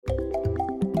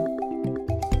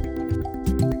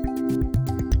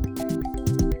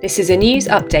This is a news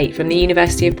update from the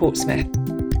University of Portsmouth.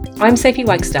 I'm Sophie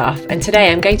Wagstaff, and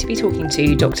today I'm going to be talking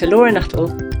to Dr. Laura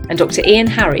Nuttall and Dr. Ian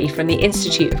Harry from the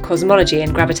Institute of Cosmology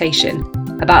and Gravitation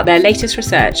about their latest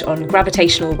research on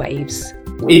gravitational waves.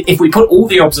 If we put all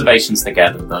the observations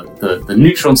together, the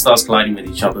neutron stars colliding with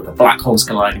each other, the black holes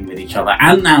colliding with each other,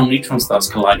 and now neutron stars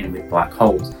colliding with black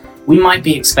holes, we might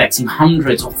be expecting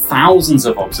hundreds or thousands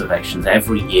of observations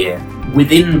every year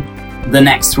within the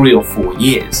next 3 or 4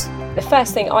 years. The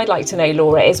first thing I'd like to know,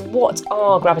 Laura, is what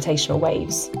are gravitational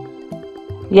waves?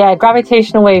 Yeah,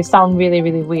 gravitational waves sound really,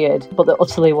 really weird, but they're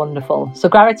utterly wonderful. So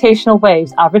gravitational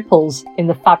waves are ripples in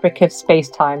the fabric of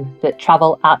space-time that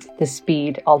travel at the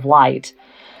speed of light.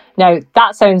 Now,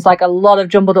 that sounds like a lot of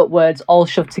jumbled up words all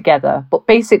shoved together, but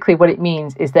basically what it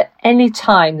means is that any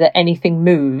time that anything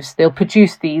moves, they'll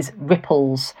produce these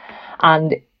ripples.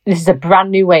 And this is a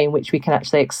brand new way in which we can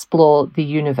actually explore the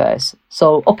universe.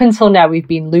 So up until now, we've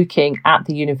been looking at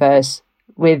the universe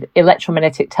with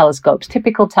electromagnetic telescopes,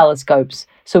 typical telescopes.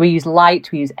 So we use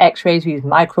light, we use X-rays, we use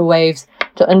microwaves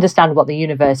to understand what the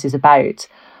universe is about.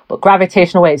 But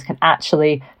gravitational waves can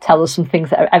actually tell us some things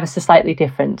that are ever so slightly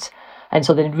different. And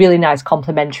so they're really nice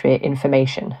complementary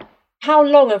information. How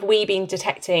long have we been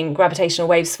detecting gravitational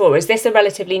waves for? Is this a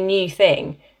relatively new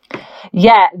thing?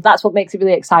 Yeah, that's what makes it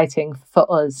really exciting for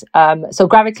us. So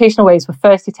gravitational waves were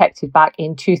first detected back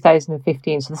in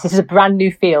 2015. So this is a brand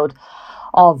new field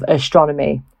of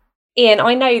astronomy. Ian,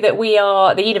 I know that we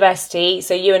are, the university,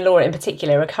 so you and Laura in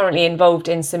particular, are currently involved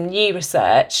in some new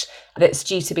research that's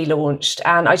due to be launched.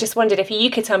 And I just wondered if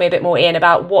you could tell me a bit more, Ian,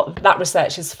 about what that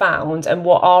research has found and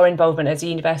what our involvement as a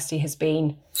university has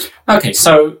been. Okay,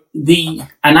 so the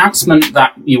announcement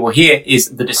that you will hear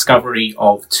is the discovery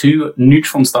of 2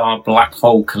 neutron star black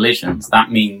hole collisions.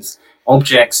 That means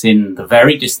objects in the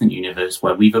very distant universe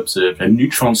where we've observed a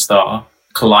neutron star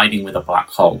colliding with a black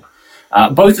hole.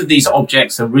 Both of these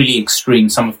objects are really extreme,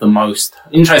 some of the most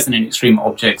interesting and extreme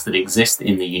objects that exist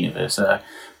in the universe.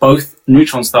 Both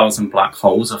neutron stars and black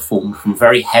holes are formed from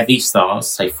very heavy stars,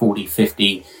 say 40,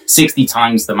 50, 60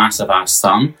 times the mass of our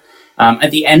sun.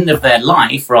 At the end of their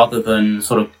life, rather than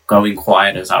sort of going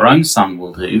quiet as our own sun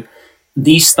will do,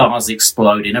 these stars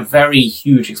explode in a very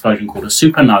huge explosion called a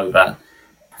supernova.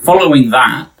 Following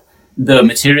that, the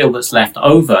material that's left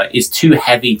over is too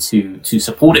heavy to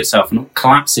support itself and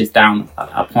collapses down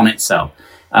upon itself.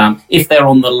 If they're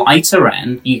on the lighter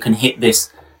end, you can hit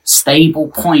this stable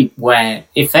point where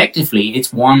effectively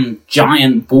it's one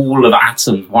giant ball of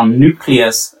atoms, one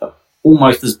nucleus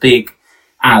almost as big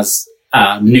as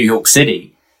New York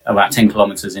City, about 10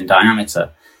 kilometers in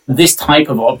diameter. This type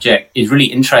of object is really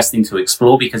interesting to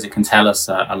explore because it can tell us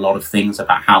a lot of things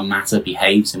about how matter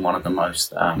behaves in one of the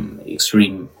most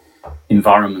extreme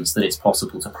environments that it's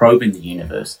possible to probe in the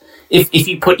universe. If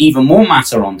you put even more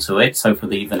matter onto it, so for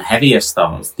the even heavier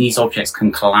stars, these objects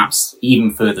can collapse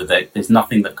even further. There's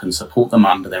nothing that can support them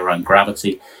under their own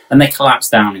gravity, and they collapse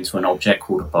down into an object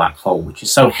called a black hole, which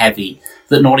is so heavy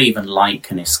that not even light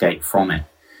can escape from it.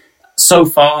 So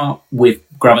far, with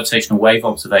gravitational wave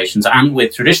observations and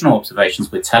with traditional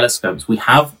observations with telescopes, we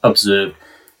have observed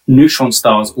neutron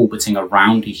stars orbiting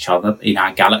around each other in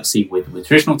our galaxy with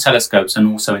traditional telescopes and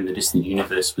also in the distant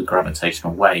universe with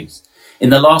gravitational waves. In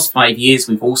the last 5 years,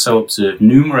 we've also observed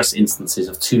numerous instances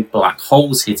of 2 black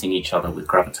holes hitting each other with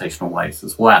gravitational waves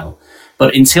as well.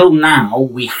 But until now,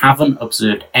 we haven't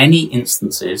observed any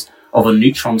instances of a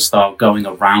neutron star going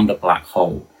around a black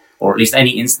hole, or at least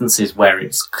any instances where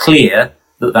it's clear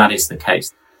that that is the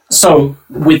case. So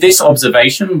with this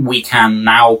observation, we can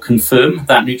now confirm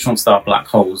that neutron star black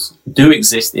holes do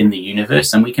exist in the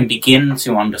universe, and we can begin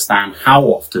to understand how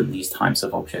often these types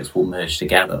of objects will merge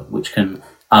together, which can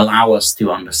allow us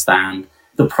to understand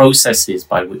the processes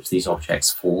by which these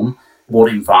objects form, what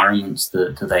environments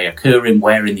do they occur in,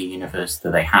 where in the universe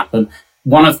do they happen.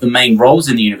 One of the main roles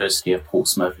in the University of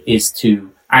Portsmouth is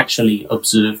to actually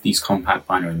observe these compact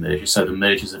binary mergers, so the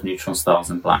mergers of neutron stars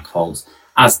and black holes,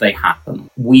 as they happen.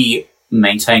 We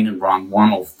maintain and run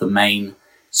one of the main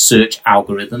search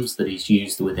algorithms that is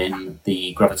used within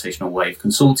the Gravitational Wave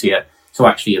Consortia to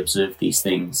actually observe these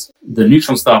things. The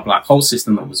neutron star black hole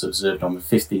system that was observed on the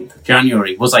 15th of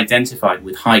January was identified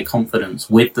with high confidence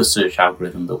with the search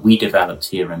algorithm that we developed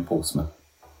here in Portsmouth.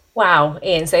 Wow,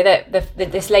 Ian, so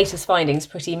this latest finding is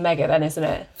pretty mega then, isn't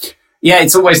it? Yeah,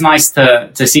 it's always nice to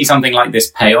see something like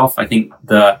this pay off. I think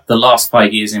the last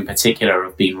 5 years in particular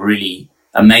have been really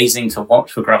amazing to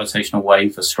watch for gravitational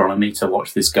wave astronomy, to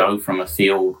watch this go from a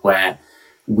field where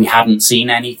we hadn't seen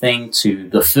anything to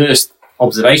the first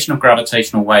observation of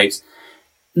gravitational waves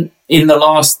In the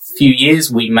last few years,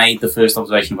 we made the first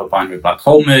observation of a binary black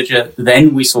hole merger.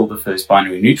 Then we saw the first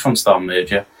binary neutron star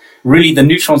merger. Really, the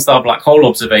neutron star black hole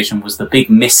observation was the big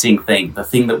missing thing, the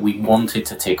thing that we wanted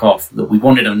to tick off, that we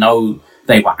wanted to know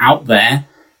they were out there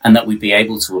and that we'd be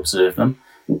able to observe them.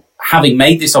 Having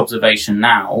made this observation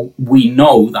now, we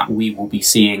know that we will be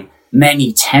seeing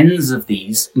many tens of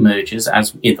these mergers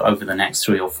over the next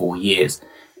 3 or 4 years,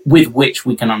 with which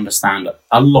we can understand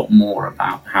a lot more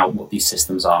about what these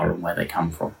systems are and where they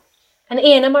come from. And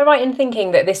Ian, am I right in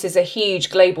thinking that this is a huge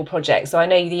global project? So I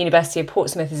know the University of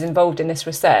Portsmouth is involved in this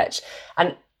research.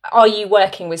 And are you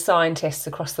working with scientists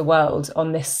across the world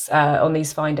on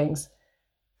these findings?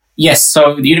 Yes,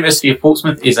 so the University of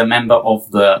Portsmouth is a member of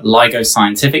the LIGO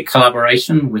Scientific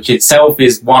Collaboration, which itself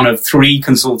is one of 3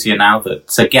 consortia now that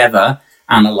together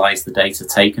analyse the data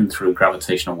taken through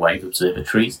gravitational wave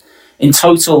observatories. In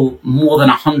total, more than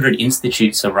 100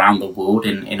 institutes around the world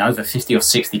in over 50 or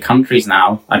 60 countries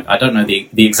now, I don't know the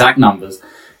exact numbers,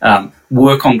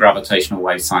 work on gravitational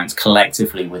wave science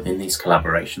collectively within these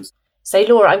collaborations. So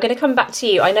Laura, I'm going to come back to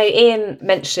you. I know Ian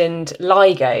mentioned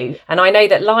LIGO, and I know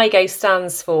that LIGO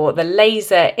stands for the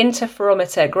Laser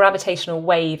Interferometer Gravitational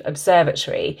Wave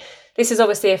Observatory. This is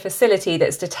obviously a facility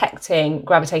that's detecting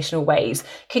gravitational waves.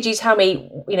 Could you tell me,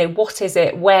 what is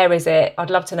it? Where is it?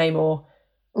 I'd love to know more.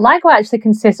 LIGO actually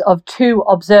consists of 2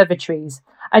 observatories.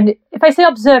 And if I say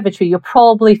observatory, you're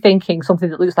probably thinking something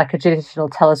that looks like a traditional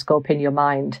telescope in your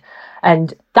mind.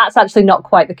 And that's actually not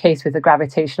quite the case with the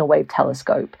gravitational wave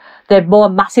telescope. They're more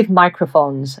massive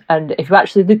microphones. And if you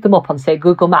actually look them up on, say,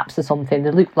 Google Maps or something,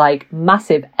 they look like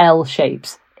massive L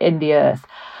shapes in the Earth.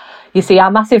 You see,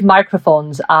 our massive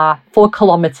microphones are 4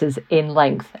 kilometres in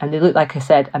length. And they look, like I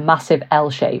said, a massive L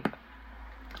shape.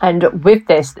 And with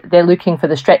this, they're looking for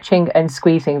the stretching and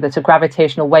squeezing that a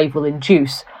gravitational wave will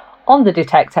induce on the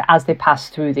detector as they pass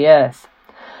through the Earth.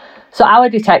 So our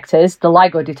detectors, the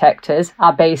LIGO detectors,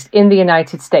 are based in the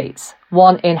United States,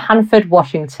 one in Hanford,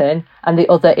 Washington, and the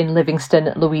other in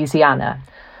Livingston, Louisiana.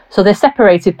 So they're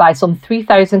separated by some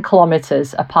 3,000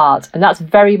 kilometres apart, and that's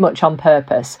very much on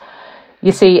purpose.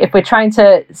 You see, if we're trying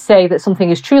to say that something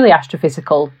is truly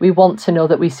astrophysical, we want to know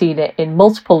that we've seen it in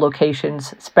multiple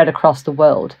locations spread across the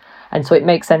world. And so it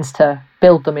makes sense to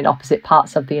build them in opposite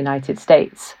parts of the United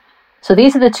States. So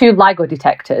these are the 2 LIGO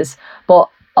detectors, but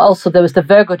also there was the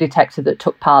Virgo detector that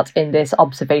took part in this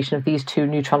observation of these 2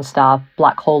 neutron star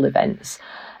black hole events.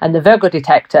 And the Virgo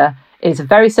detector is a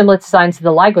very similar design to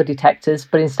the LIGO detectors,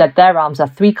 but instead their arms are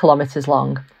 3 kilometres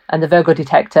long. And the Virgo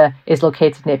detector is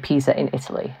located near Pisa in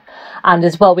Italy. And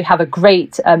as well, we have a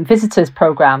great visitors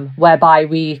program whereby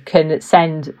we can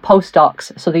send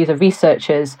postdocs, so these are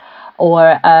researchers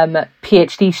or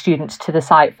PhD students, to the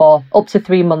site for up to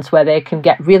 3 months, where they can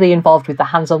get really involved with the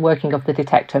hands-on working of the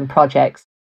detector and projects.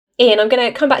 Ian, I'm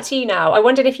going to come back to you now. I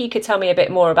wondered if you could tell me a bit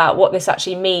more about what this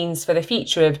actually means for the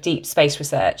future of deep space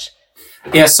research.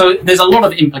 Yeah, so there's a lot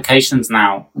of implications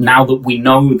now that we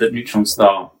know that neutron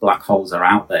star black holes are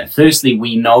out there. Firstly,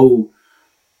 we know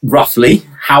roughly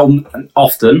how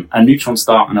often a neutron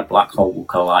star and a black hole will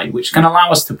collide, which can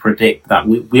allow us to predict that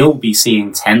we will be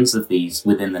seeing tens of these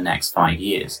within the next 5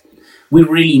 years. We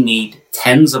really need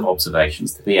tens of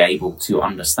observations to be able to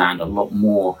understand a lot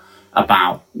more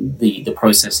about the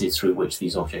processes through which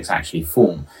these objects actually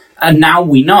form. And now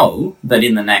we know that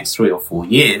in the next 3 or 4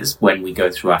 years, when we go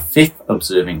through our 5th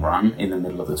observing run in the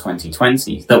middle of the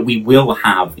 2020s, that we will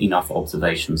have enough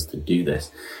observations to do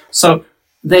this. So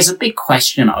there's a big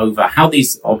question over how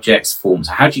these objects form.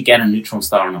 So how do you get a neutron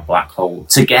star and a black hole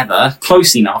together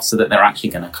close enough so that they're actually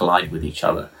going to collide with each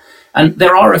other? And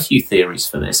there are a few theories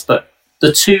for this, but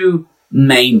the 2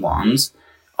 main ones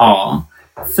are,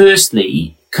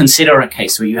 firstly, consider a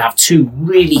case where you have 2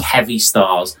 really heavy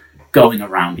stars going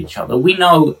around each other. We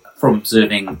know from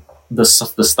observing the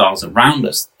stars around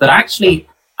us that actually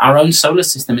our own solar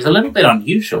system is a little bit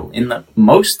unusual in that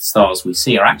most stars we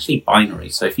see are actually binary.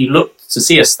 So if you look to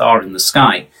see a star in the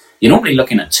sky, you're normally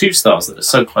looking at 2 stars that are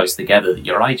so close together that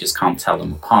your eye just can't tell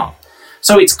them apart.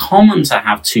 So it's common to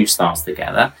have 2 stars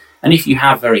together. And if you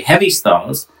have very heavy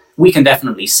stars, we can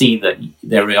definitely see that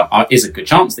there is a good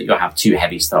chance that you'll have 2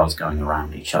 heavy stars going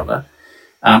around each other.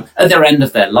 At their end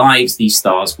of their lives, these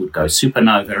stars would go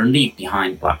supernova and leave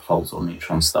behind black holes or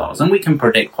neutron stars. And we can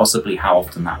predict possibly how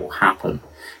often that will happen.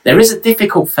 There is a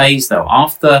difficult phase, though.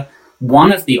 After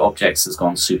one of the objects has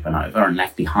gone supernova and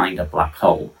left behind a black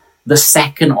hole, the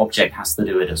second object has to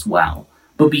do it as well.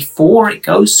 But before it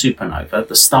goes supernova,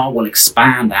 the star will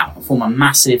expand out and form a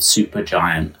massive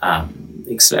supergiant.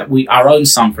 Our own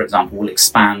sun, for example, will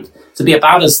expand to be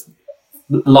about as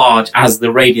large as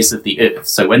the radius of the Earth.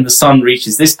 So when the sun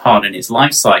reaches this part in its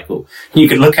life cycle, you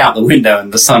could look out the window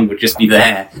and the sun would just be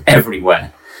there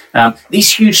everywhere.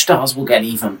 These huge stars will get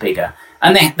even bigger,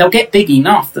 and they'll get big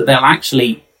enough that they'll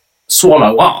actually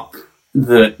swallow up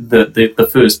the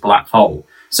first black hole.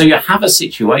 So you have a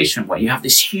situation where you have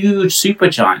this huge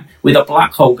supergiant with a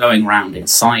black hole going round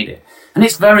inside it. And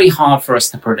it's very hard for us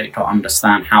to predict or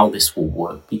understand how this will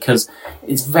work, because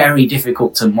it's very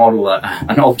difficult to model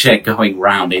an object going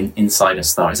round inside a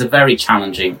star. It's a very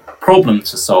challenging problem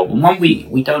to solve, and one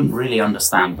we don't really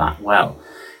understand that well.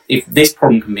 If this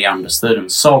problem can be understood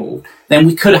and solved, then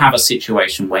we could have a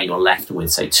situation where you're left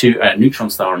with, say, a neutron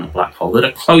star and a black hole that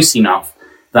are close enough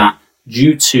that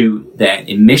due to their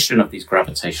emission of these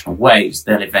gravitational waves,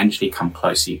 they'll eventually come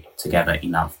closely together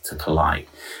enough to collide.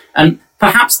 And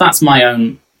perhaps that's my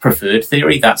own preferred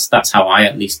theory. That's how I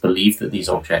at least believe that these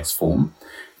objects form.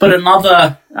 But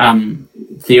another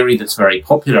theory that's very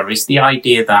popular is the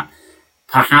idea that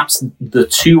perhaps the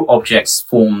two objects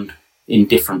formed in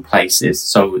different places.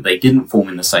 So they didn't form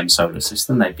in the same solar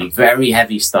system. They'd be very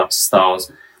heavy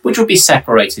stars, which would be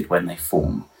separated when they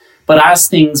form. But as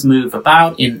things move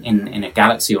about in a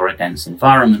galaxy or a dense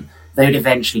environment, they would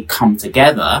eventually come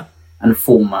together and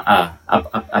form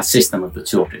a system of the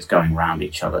two objects going around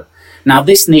each other. Now,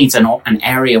 this needs an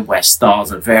area where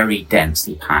stars are very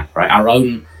densely packed, right? Our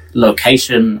own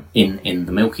location in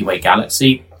the Milky Way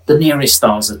galaxy, the nearest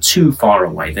stars are too far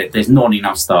away. There's not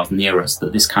enough stars near us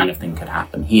that this kind of thing could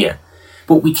happen here.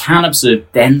 But we can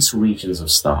observe dense regions of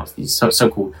stars, these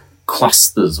so-called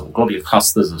clusters or globular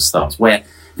clusters of stars, where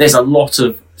there's a lot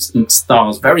of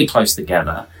stars very close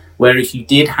together, where if you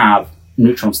did have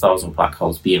neutron stars or black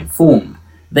holes being formed,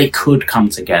 they could come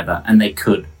together and they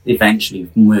could eventually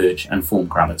merge and form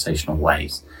gravitational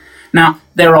waves. Now,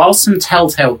 there are some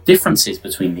telltale differences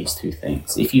between these two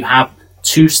things. If you have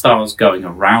two stars going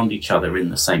around each other in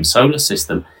the same solar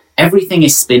system, everything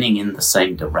is spinning in the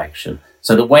same direction.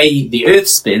 So the way the Earth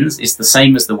spins is the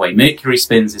same as the way Mercury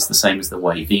spins, is the same as the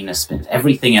way Venus spins.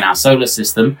 Everything in our solar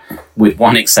system, with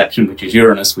one exception, which is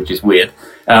Uranus, which is weird,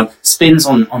 spins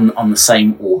on the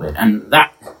same orbit. And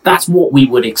that's what we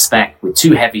would expect with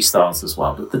two heavy stars as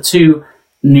well. That the two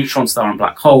neutron star and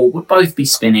black hole would both be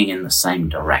spinning in the same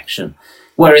direction.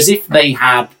 Whereas if they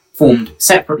had formed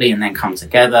separately and then come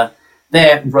together,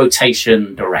 their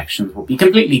rotation directions will be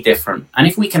completely different. And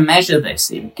if we can measure this,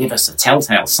 it will give us a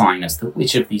telltale sign as to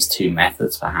which of these two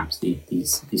methods perhaps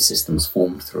these systems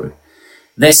formed through.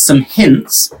 There's some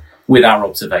hints with our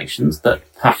observations that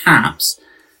perhaps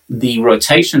the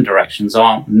rotation directions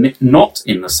are not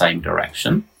in the same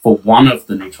direction for one of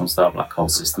the neutron star black hole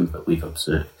systems that we've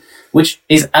observed, which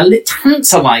is a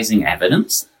tantalizing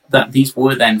evidence that these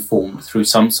were then formed through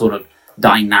some sort of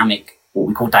what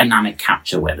we call dynamic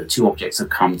capture, where the two objects have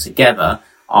come together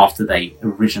after they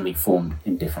originally formed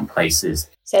in different places.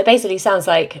 So it basically sounds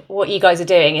like what you guys are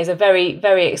doing is a very,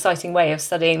 very exciting way of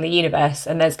studying the universe,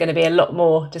 and there's going to be a lot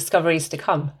more discoveries to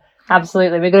come.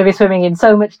 Absolutely. We're going to be swimming in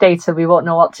so much data, we won't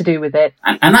know what to do with it.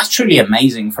 And that's truly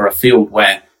amazing for a field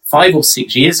where 5 or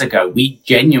 6 years ago, we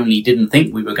genuinely didn't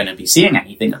think we were going to be seeing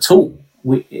anything at all.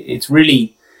 It's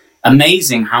really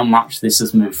amazing how much this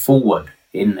has moved forward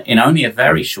in only a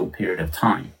very short period of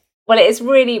time. Well, it is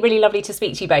really, really lovely to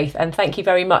speak to you both, and thank you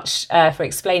very much for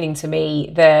explaining to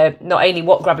me not only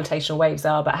what gravitational waves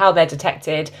are, but how they're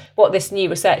detected, what this new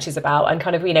research is about, and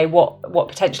kind of, what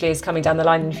potentially is coming down the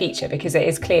line in the future, because it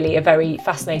is clearly a very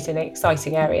fascinating and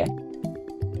exciting area.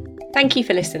 Thank you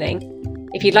for listening.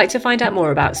 If you'd like to find out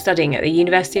more about studying at the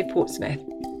University of Portsmouth,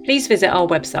 please visit our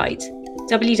website,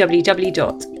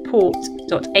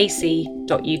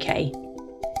 www.port.ac.uk.